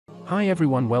Hi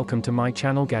everyone, welcome to my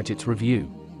channel Gadgets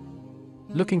Review.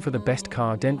 Looking for the best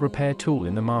car dent repair tool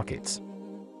in the markets?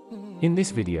 In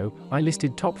this video, I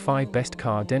listed top 5 best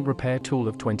car dent repair tool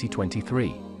of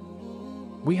 2023.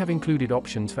 We have included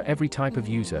options for every type of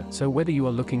user, so whether you are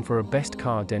looking for a best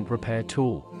car dent repair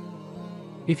tool.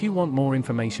 If you want more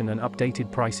information and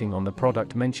updated pricing on the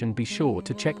product mentioned, be sure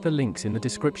to check the links in the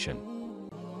description.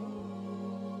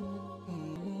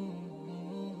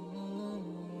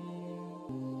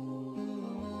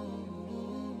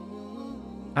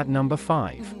 At number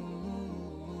 5.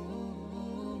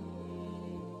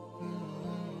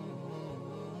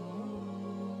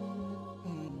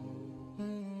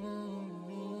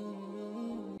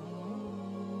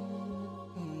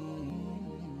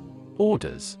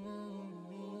 Orders.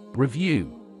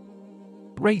 Review.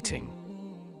 Rating.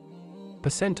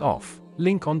 % off,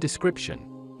 link on description.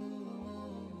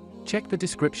 Check the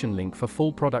description link for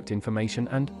full product information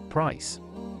and price.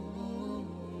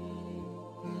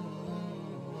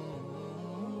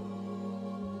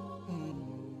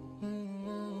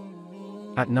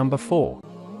 At number 4.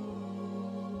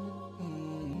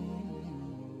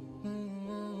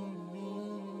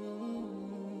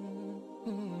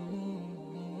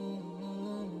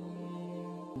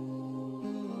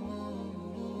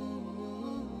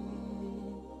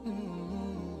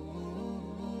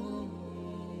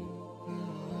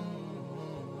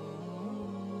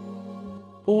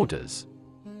 Orders.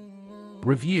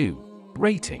 Review.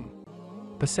 Rating.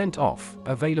 % off,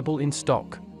 available in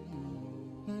stock.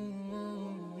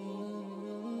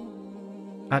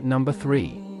 At number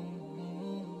 3.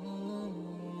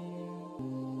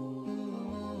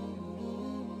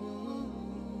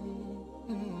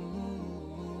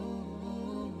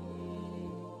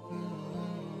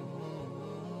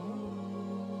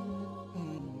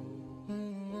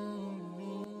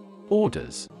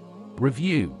 Orders.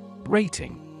 Review.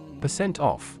 Rating. %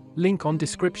 off, link on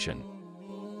description.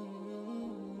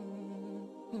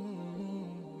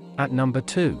 At number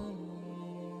 2.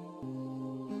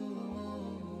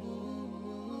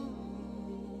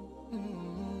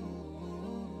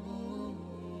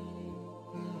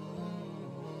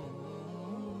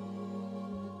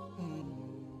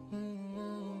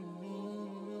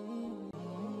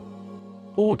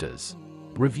 Orders.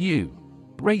 Review.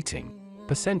 Rating.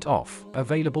 % off,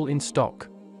 available in stock.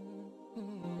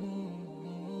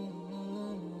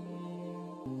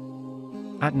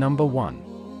 At number 1.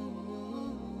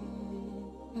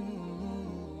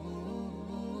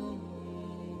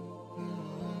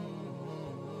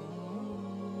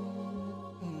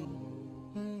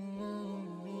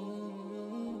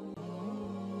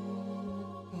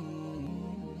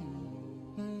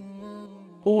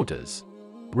 Orders.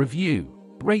 Review.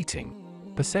 Rating.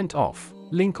 % off,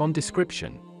 link on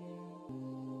description.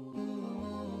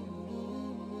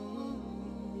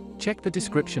 Check the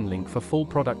description link for full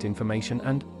product information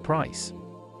and price.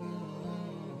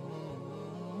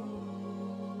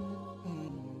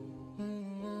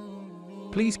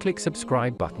 Please click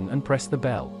subscribe button and press the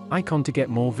bell icon to get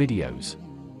more videos.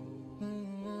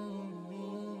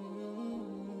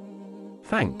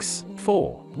 Thanks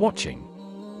for watching.